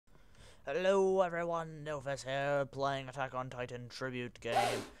Hello everyone, Novus here, playing Attack on Titan tribute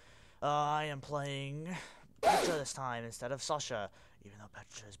game. I am playing Petra this time instead of Sasha, even though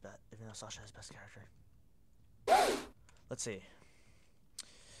Sasha is best character. Let's see.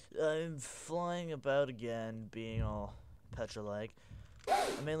 I'm flying about again, being all Petra-like.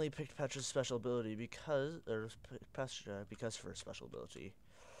 I mainly picked Petra's special ability because for her special ability.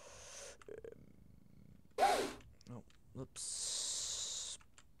 Oh, oops.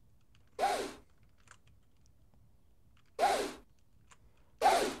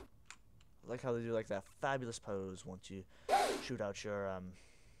 I like how they do like that fabulous pose once you shoot out your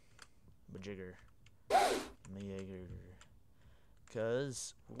majigger.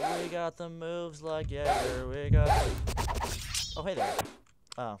 Cause we got the moves like Jäger, we got Oh hey there.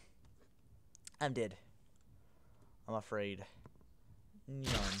 Oh. I'm dead. I'm afraid.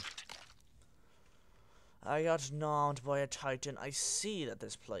 Yum. I got nommed by a Titan. I see that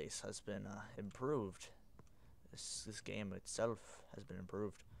this place has been improved. This game itself has been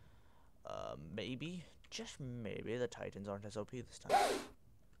improved. Maybe, just maybe, the Titans aren't as OP this time.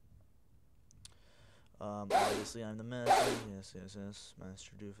 Obviously I'm the master. Yes,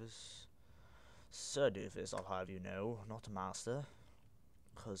 Master Doofus. Sir Doofus, I'll have you know, not a master.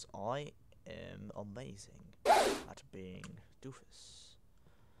 Because I am amazing at being Doofus.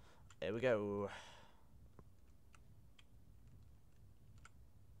 Here we go.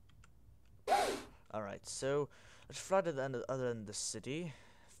 Alright, so let's fly to the other end of the city,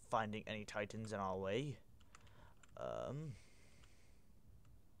 finding any Titans in our way. I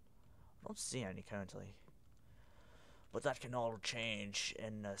don't see any currently. But that can all change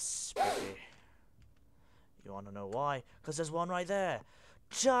in a spiffy. You wanna know why? Because there's one right there.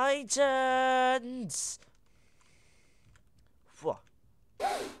 Titans! Whoa.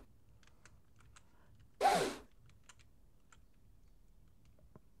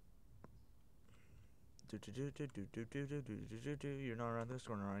 You're not around this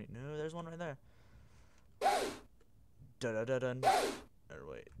corner, right? No, there's one right there. Da da da dun. Or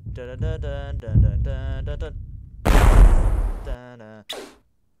wait. Da da da dun dun dun dun dun dun. Da da.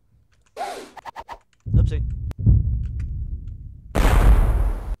 Oopsie.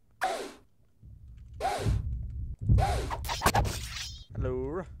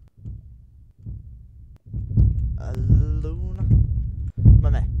 Hello. Hello.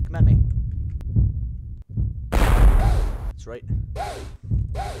 Come at me. That's right.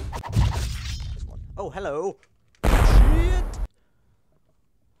 There's one. Oh, hello. Shit.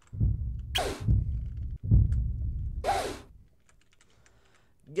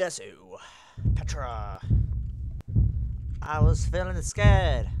 Guess who? Petra. I was feeling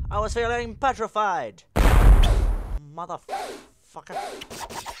scared. I was feeling petrified. Motherfucker.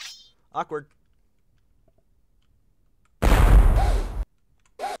 Awkward.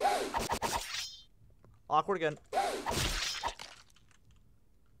 Awkward again.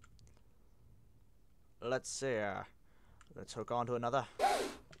 Let's see. Let's hook on to another.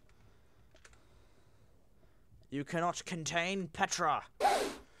 You cannot contain Petra.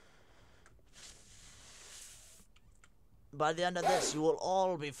 By the end of this, you will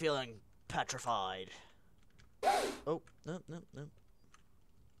all be feeling petrified. Oh, no.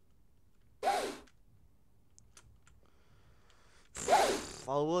 I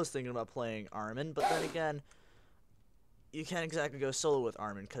was thinking about playing Armin, but then again, you can't exactly go solo with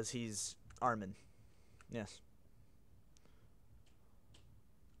Armin, because he's Armin. Yes.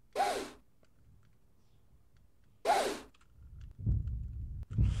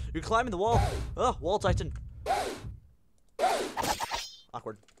 You're climbing the wall. Oh, wall Titan.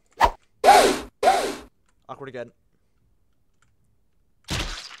 Awkward. Awkward again.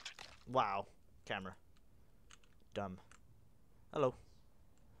 Wow. Camera. Dumb. Hello.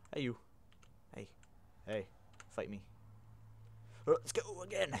 Hey, you. Hey. Hey. Fight me. Let's go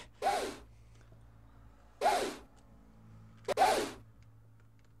again.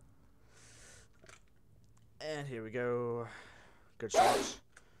 And here we go. Good shot.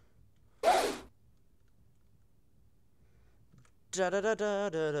 Da da da da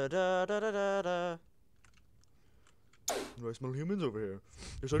da da da da da da. Do I smell humans over here?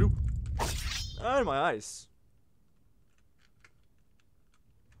 Yes, I do. Ah, in my eyes.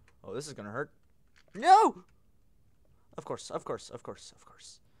 Oh, this is gonna hurt. No! Of course.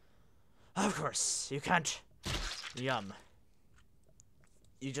 You can't. Yum.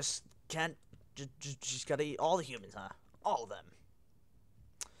 You just can't. Just gotta eat all the humans, huh? All of them.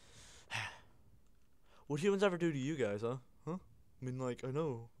 What humans ever do to you guys, huh? I mean, like, I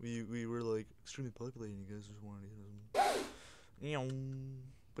know we were like extremely popular, and you guys just wanted to eat them.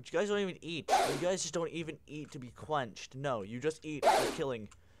 But you guys don't even eat. You guys just don't even eat to be quenched. No, you just eat for killing.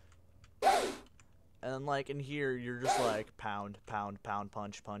 And then, like, in here, you're just like, pound, pound, pound,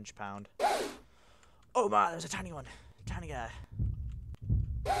 punch, punch, pound. Oh my, there's a tiny one. Tiny guy.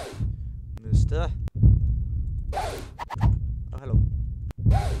 Mister. Oh, hello.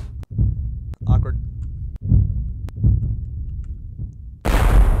 Awkward.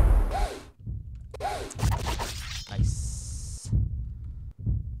 Nice.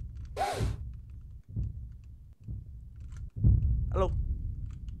 Hello.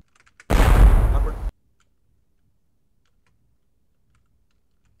 Awkward.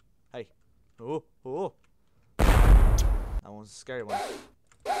 Hey. Oh, oh. That one's a scary one.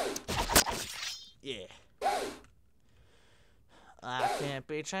 Yeah. I can't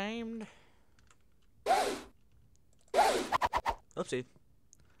be tamed. Oopsie.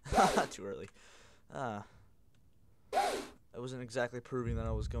 Too early. I wasn't exactly proving that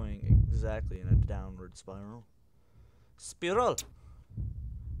I was going exactly in a downward spiral. Spiral!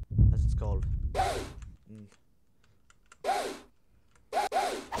 As it's called.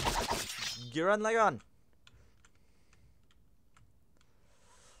 Gurren Lagann!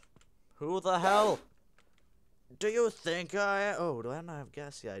 Who the hell do you think I am? Oh, do I not have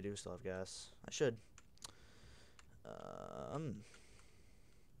gas? Yeah, I do still have gas. I should.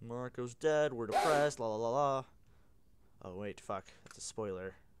 Marco's dead. We're depressed. La la la la. Oh wait, fuck. That's a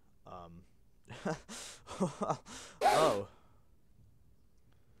spoiler. Oh.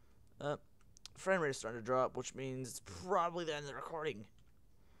 Frame rate is starting to drop, which means it's probably the end of the recording.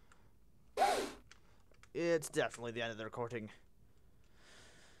 It's definitely the end of the recording.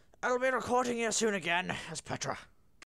 I'll be recording you soon again as Petra.